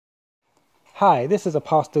Hi, this is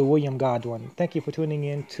Apostle William Godwin. Thank you for tuning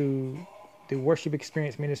in to the Worship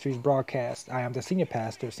Experience Ministries broadcast. I am the senior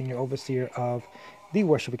pastor, senior overseer of the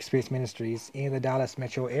Worship Experience Ministries in the Dallas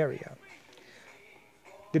metro area.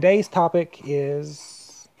 Today's topic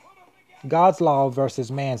is God's law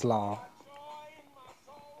versus man's law.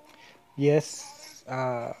 Yes,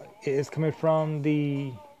 it is coming from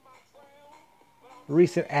the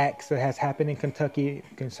recent acts that has happened in Kentucky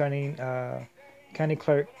concerning County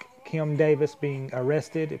Clerk Kim Davis being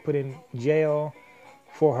arrested, put in jail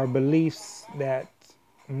for her beliefs that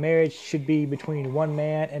marriage should be between one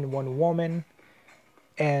man and one woman,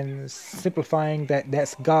 and simplifying that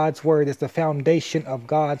that's God's word, it's the foundation of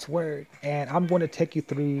God's word. And I'm going to take you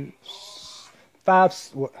through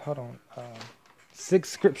six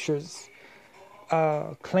scriptures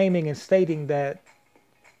claiming and stating that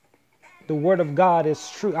the word of God is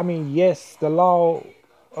true. I mean, yes, the law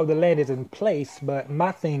of the land is in place, but my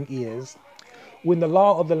thing is, when the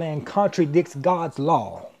law of the land contradicts God's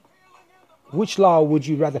law, which law would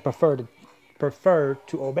you rather prefer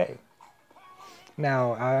to obey?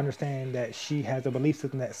 Now, I understand that she has a belief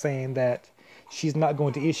system that's saying that she's not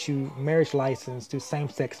going to issue marriage license to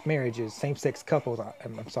same-sex marriages, same-sex couples.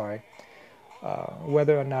 I'm sorry.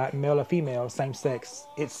 Whether or not male or female, same sex,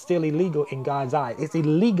 it's still illegal in God's eye. It's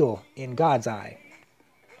illegal in God's eye.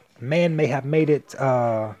 Man may have made it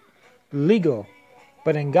legal,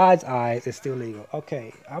 but in God's eyes, it's still legal.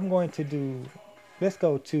 Okay, let's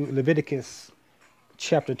go to Leviticus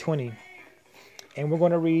chapter 20, and we're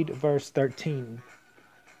going to read verse 13.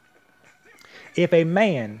 If a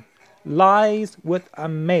man lies with a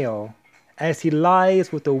male as he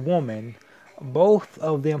lies with a woman, both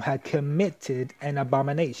of them have committed an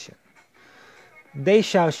abomination. They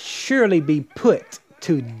shall surely be put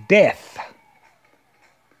to death.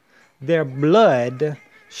 Their blood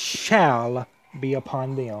shall be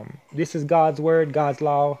upon them. This is God's word, God's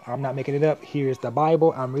law. I'm not making it up. Here's the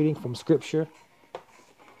Bible. I'm reading from scripture.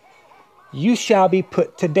 You shall be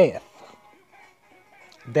put to death.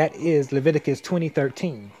 That is Leviticus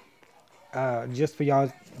 20:13.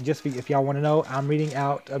 If y'all want to know, I'm reading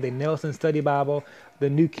out of the Nelson Study Bible, the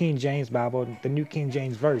New King James Bible, the New King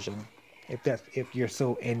James Version. If you're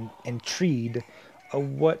so intrigued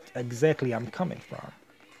of what exactly I'm coming from.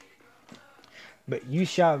 But you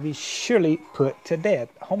shall be surely put to death.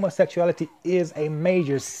 Homosexuality is a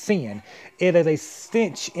major sin. It is a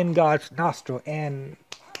stench in God's nostril. And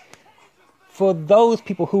for those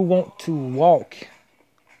people who want to walk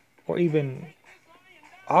or even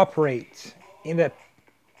operate in that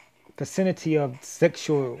vicinity of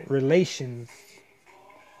sexual relations,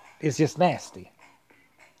 it's just nasty.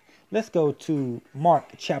 Let's go to Mark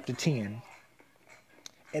chapter 10.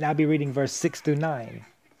 And I'll be reading verse 6 through 9.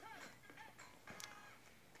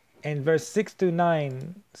 And verse 6 through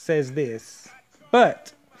 9 says this: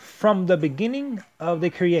 But from the beginning of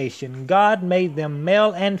the creation, God made them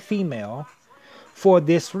male and female. For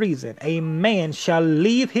this reason, a man shall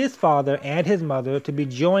leave his father and his mother to be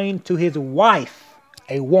joined to his wife,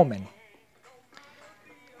 a woman.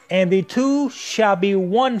 And the two shall be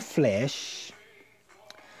one flesh.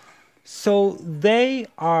 So they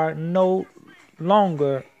are no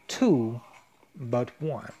longer two, but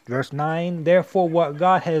one. Verse 9, therefore what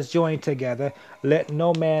God has joined together, let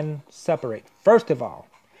no man separate. First of all,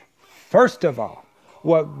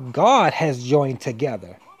 what God has joined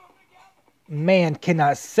together, man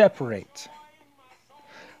cannot separate.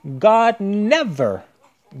 God never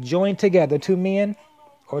joined together two men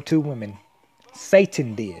or two women.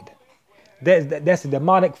 Satan did. That's a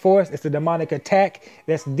demonic force. It's a demonic attack.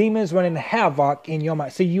 That's demons running havoc in your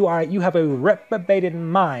mind. So you have a reprobated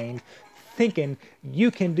mind, thinking you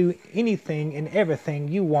can do anything and everything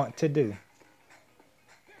you want to do.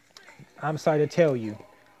 I'm sorry to tell you,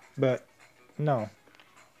 but no.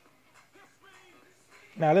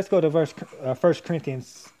 Now let's go to 1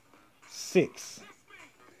 Corinthians 6,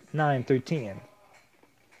 9 through 10.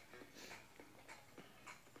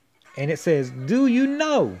 And it says, do you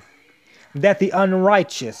know that the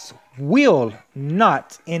unrighteous will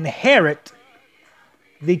not inherit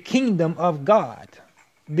the kingdom of God?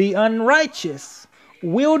 The unrighteous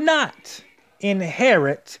will not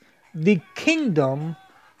inherit the kingdom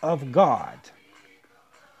of God.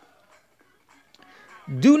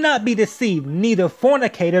 Do not be deceived, neither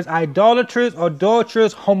fornicators, idolaters,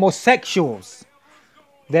 adulterers, homosexuals.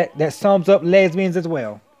 That sums up lesbians as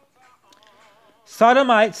well.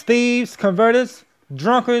 Sodomites, thieves, converters,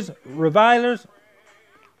 drunkards, revilers,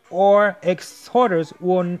 or exhorters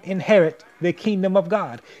will inherit the kingdom of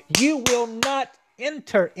God. You will not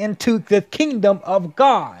enter into the kingdom of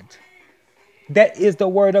God. That is the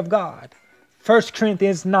word of God. First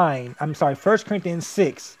Corinthians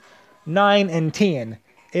 6, 9 and 10.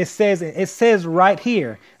 It says right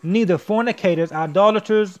here, neither fornicators,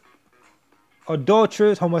 idolaters,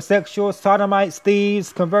 adulterers, homosexuals, sodomites,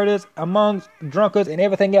 thieves, converters, among drunkards, and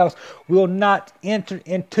everything else will not enter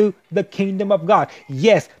into the kingdom of God.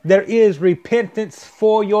 Yes, there is repentance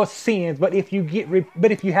for your sins, but if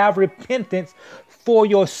you have repentance for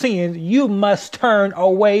your sins, you must turn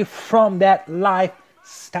away from that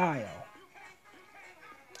lifestyle.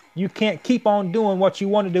 You can't keep on doing what you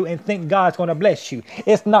want to do and think God's going to bless you.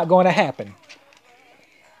 It's not going to happen.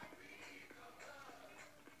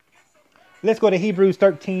 Let's go to Hebrews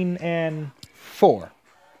 13 and 4.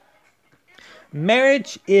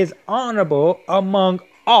 Marriage is honorable among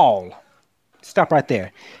all. Stop right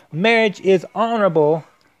there. Marriage is honorable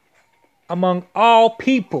among all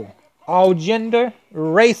people, all gender,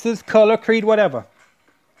 races, color, creed, whatever.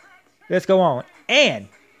 Let's go on. And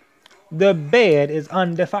the bed is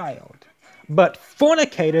undefiled. But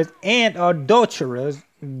fornicators and adulterers,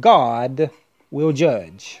 God will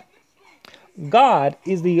judge. God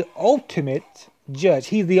is the ultimate judge.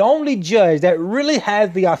 He's the only judge that really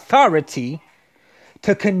has the authority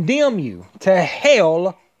to condemn you to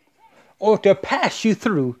hell or to pass you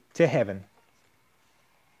through to heaven.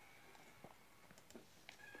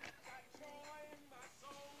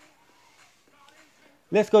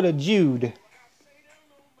 Let's go to Jude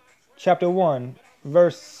chapter 1,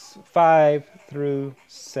 verse 5 through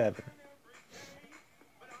 7.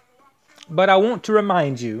 But I want to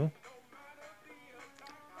remind you,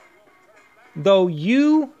 though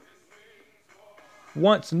you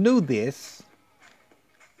once knew this,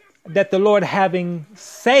 that the Lord, having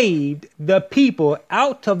saved the people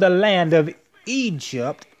out of the land of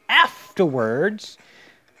Egypt, afterwards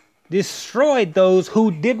destroyed those who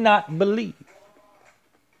did not believe.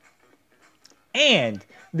 And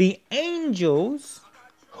the angels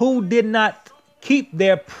who did not keep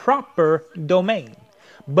their proper domain,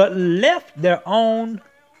 but left their own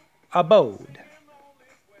abode,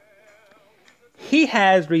 He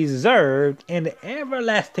has reserved in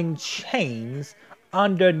everlasting chains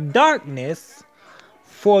under darkness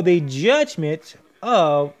for the judgment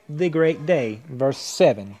of the great day. Verse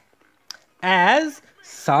 7. As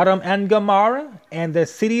Sodom and Gomorrah and the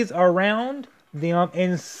cities around them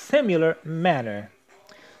in similar manner,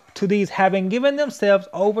 to these having given themselves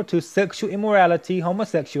over to sexual immorality,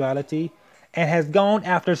 homosexuality, and has gone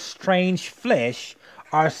after strange flesh,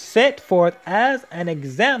 are set forth as an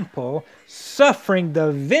example, suffering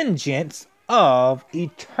the vengeance of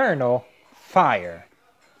eternal fire.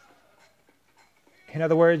 In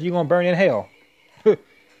other words, you're going to burn in hell.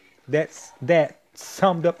 That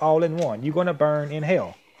summed up all in one. You're going to burn in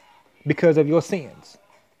hell because of your sins.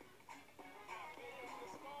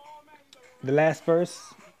 The last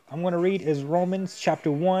verse I'm going to read is Romans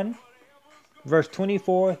chapter 1, verse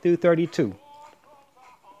 24 through 32.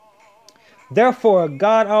 Therefore,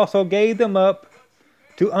 God also gave them up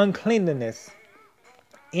to uncleanness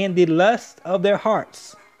in the lust of their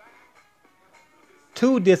hearts,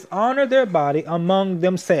 to dishonor their body among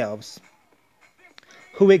themselves,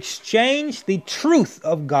 who exchanged the truth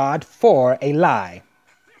of God for a lie,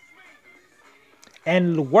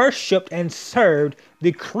 and worshipped and served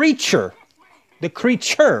the creature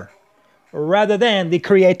rather than the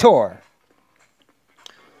Creator,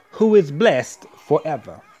 who is blessed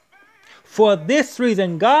forever. For this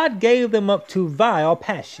reason, God gave them up to vile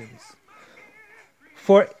passions.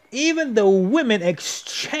 For even the women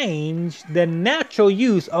exchanged the natural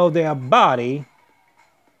use of their body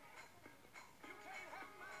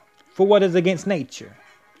for what is against nature.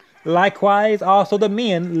 Likewise, also the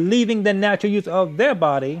men, leaving the natural use of their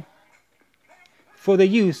body for the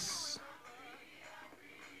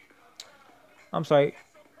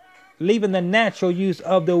leaving the natural use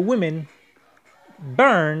of the women,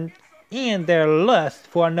 burned in their lust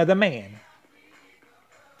for another man,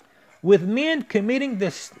 with men committing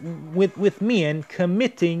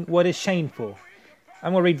what is shameful.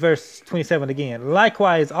 I'm going to read verse 27 again.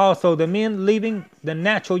 Likewise, also the men, leaving the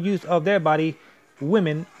natural use of their body,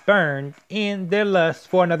 women burned in their lust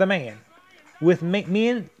for another man, with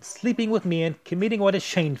men sleeping with men, committing what is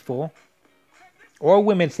shameful, or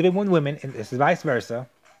women sleeping with women, and this is vice versa,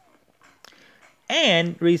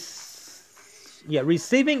 and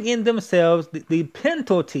receiving in themselves the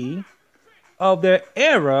penalty of their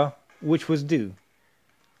error which was due.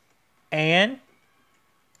 And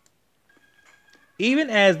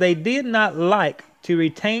even as they did not like to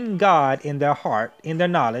retain God in their heart, in their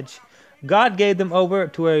knowledge, God gave them over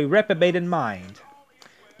to a reprobated mind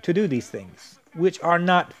to do these things, which are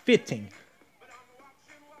not fitting,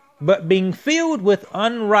 But being filled with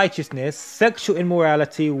unrighteousness, sexual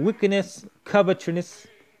immorality, wickedness, covetousness,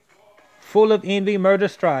 full of envy, murder,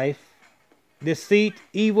 strife, deceit,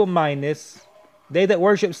 evil mindedness, they that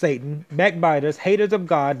worship Satan, backbiters, haters of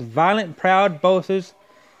God, violent, proud, boasters,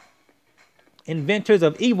 inventors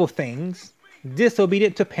of evil things,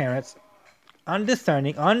 disobedient to parents,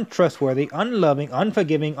 undiscerning, untrustworthy, unloving,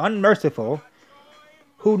 unforgiving, unmerciful,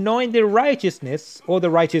 who knowing the righteousness or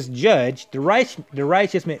the righteous judge,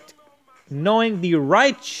 knowing the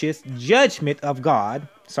righteous judgment of God,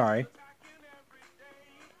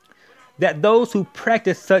 that those who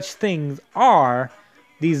practice such things are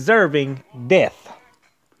deserving death.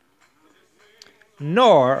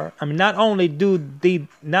 Not only do the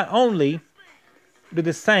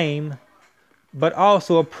same, but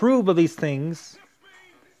also approve of these things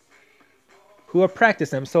who are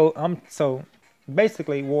practicing them. So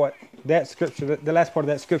basically what that scripture, the last part of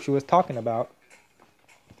that scripture was talking about,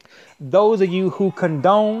 those of you who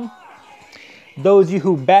condone, those of you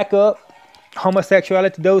who back up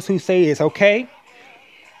homosexuality, those who say it's okay,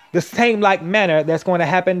 the same like manner that's going to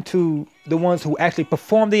happen to the ones who actually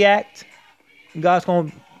perform the act, God's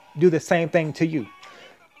going to do the same thing to you.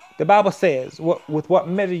 The Bible says, with what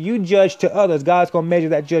measure you judge to others, God's going to measure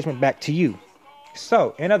that judgment back to you.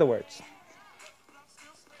 So, in other words,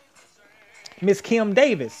 Miss Kim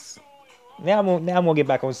Davis, now I'm going to get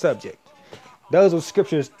back on subject. Those were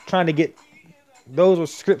scriptures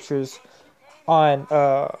on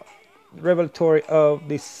revelatory of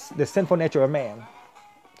the sinful nature of man.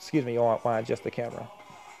 Excuse me, while I adjust the camera.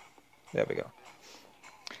 There we go.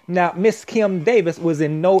 Now, Miss Kim Davis was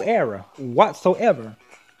in no error whatsoever.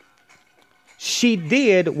 She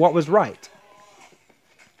did what was right.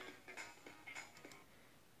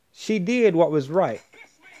 She did what was right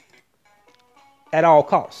at all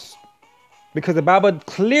costs. Because the Bible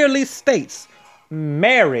clearly states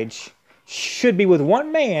marriage should be with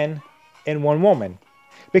one man and one woman.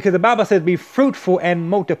 Because the Bible says be fruitful and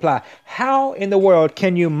multiply. How in the world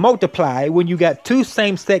can you multiply when you got two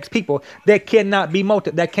same-sex people that cannot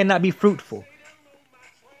be fruitful?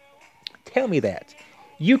 Tell me that.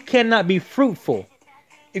 You cannot be fruitful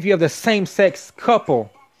if you have the same-sex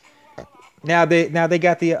couple. Now they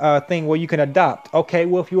got the thing where you can adopt. Okay,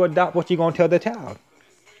 well, if you adopt, what you going to tell the child?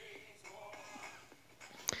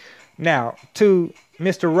 Now, to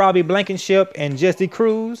Mr. Robbie Blankenship and Jesse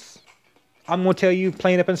Cruz, I'm going to tell you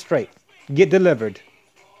plain up and straight. Get delivered.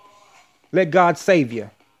 Let God save you.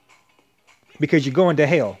 Because you're going to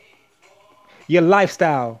hell. Your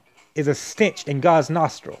lifestyle is a stench in God's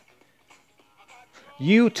nostril.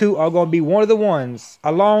 You two are going to be one of the ones,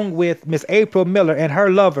 along with Miss April Miller and her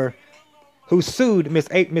lover, who sued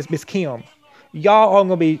Miss Kim. Y'all are going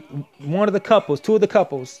to be one of the couples, two of the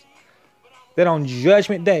couples, that on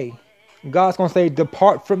Judgment Day, God's going to say,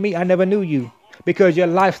 depart from me, I never knew you. Because your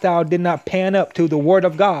lifestyle did not pan up to the word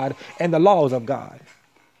of God and the laws of God.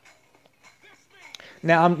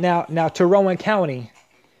 Now to Rowan County,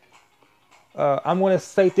 I'm going to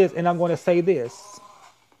say this and I'm going to say this.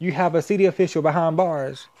 You have a city official behind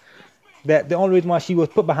bars that the only reason why she was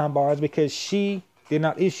put behind bars is because she did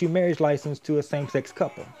not issue marriage license to a same-sex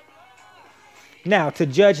couple. Now, to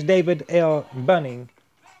Judge David L. Bunning,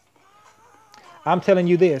 I'm telling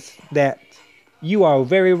you this, that you are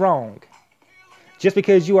very wrong. Just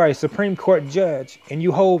because you are a Supreme Court judge and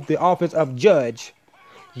you hold the office of judge,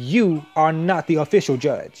 you are not the official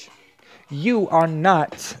judge. You are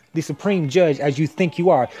not the supreme judge as you think you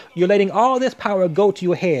are. You're letting all this power go to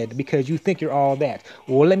your head because you think you're all that.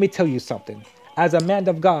 Well, let me tell you something. As a man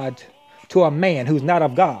of God to a man who's not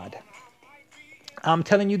of God, I'm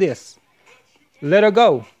telling you this. Let her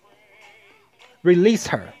go. Release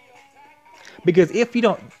her. Because if you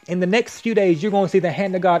don't, in the next few days, you're going to see the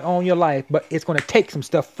hand of God on your life, but it's going to take some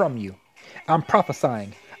stuff from you. I'm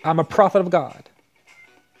prophesying. I'm a prophet of God.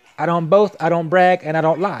 I don't boast, I don't brag, and I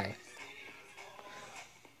don't lie.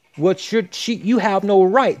 You have no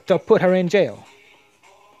right to put her in jail.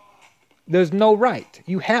 There's no right.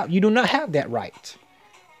 You do not have that right.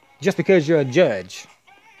 Just because you're a judge.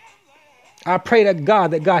 I pray to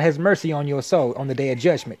God that God has mercy on your soul on the day of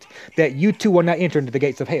judgment, that you too will not enter into the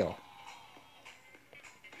gates of hell.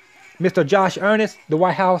 Mr. Josh Earnest, the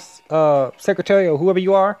White House secretary or whoever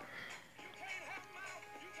you are,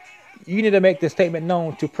 you need to make this statement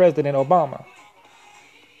known to President Obama.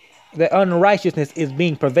 That unrighteousness is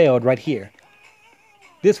being prevailed right here.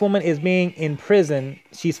 This woman is being imprisoned.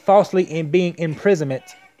 She's falsely being imprisoned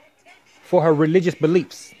for her religious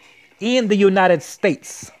beliefs in the United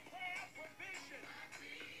States.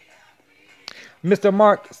 Mr.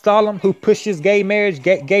 Mark Solemn, who pushes gay marriage,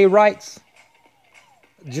 gay rights,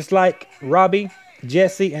 just like Robbie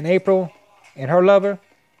Jesse and April and her lover,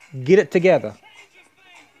 get it together.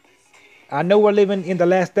 I know we're living in the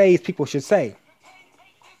last days, people should say.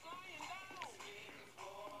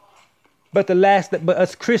 But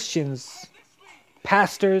us Christians,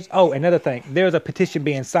 pastors, oh, another thing, there's a petition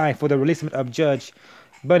being signed for the releasement of Judge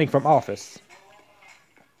Bunning from office.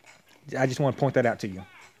 I just want to point that out to you.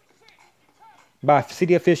 By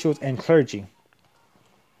city officials and clergy.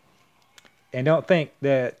 And don't think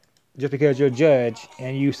that just because you're a judge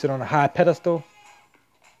and you sit on a high pedestal,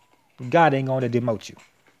 God ain't going to demote you.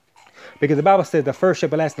 Because the Bible says the first shall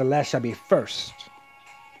be last, and the last shall be first.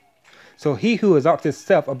 So he who exalts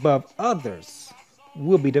himself above others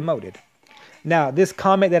will be demoted. Now, this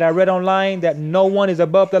comment that I read online, that no one is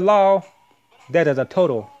above the law, that is a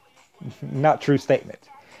total not true statement.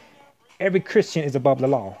 Every Christian is above the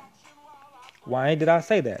law. Why did I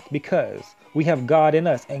say that? Because we have God in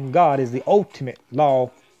us, and God is the ultimate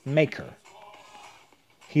law maker.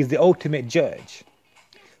 He's the ultimate judge.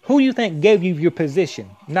 Who you think gave you your position?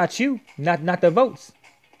 Not you, not the votes.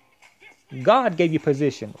 God gave you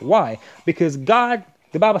position. Why? Because God,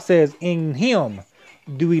 the Bible says, in him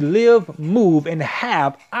do we live, move, and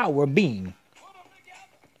have our being.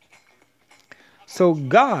 So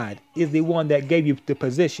God is the one that gave you the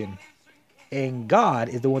position, and God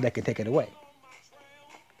is the one that can take it away.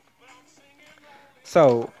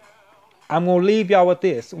 So I'm going to leave y'all with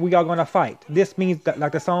this. We are going to fight. This means, that,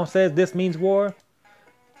 like the song says, this means war.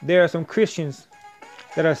 There are some Christians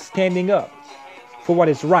that are standing up for what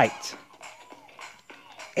is right.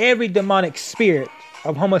 Every demonic spirit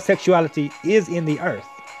of homosexuality is in the earth.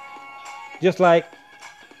 Just like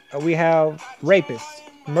we have rapists,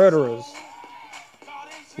 murderers.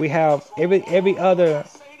 We have every other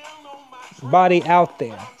body out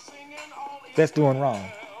there that's doing wrong.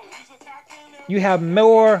 You have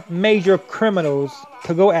more major criminals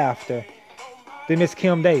to go after than Miss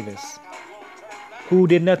Kim Davis, who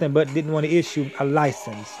did nothing but didn't want to issue a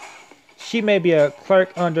license. She may be a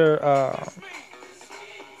clerk under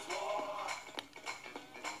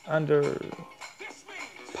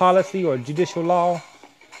policy or judicial law,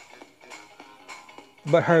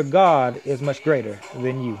 but her God is much greater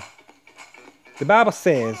than you. The Bible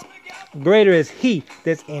says, greater is he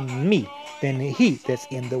that's in me than he that's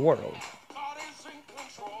in the world.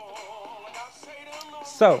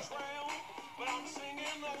 So,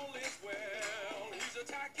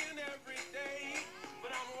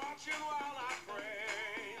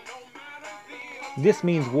 this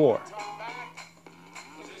means war.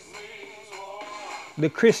 The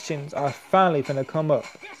Christians are finally going to come up.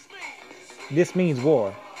 This means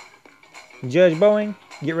war. Judge Boeing,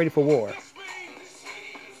 get ready for war.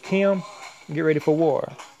 Kim, get ready for war.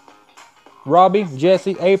 Robbie,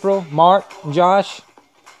 Jesse, April, Mark, Josh,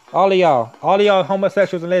 all of y'all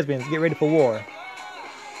homosexuals and lesbians, get ready for war.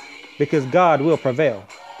 Because God will prevail.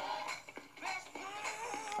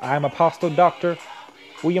 I am Apostle Dr.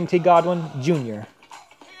 William T. Godwin, Jr.,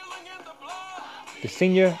 the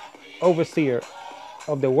Senior Overseer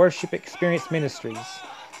of the Worship Experience Ministries.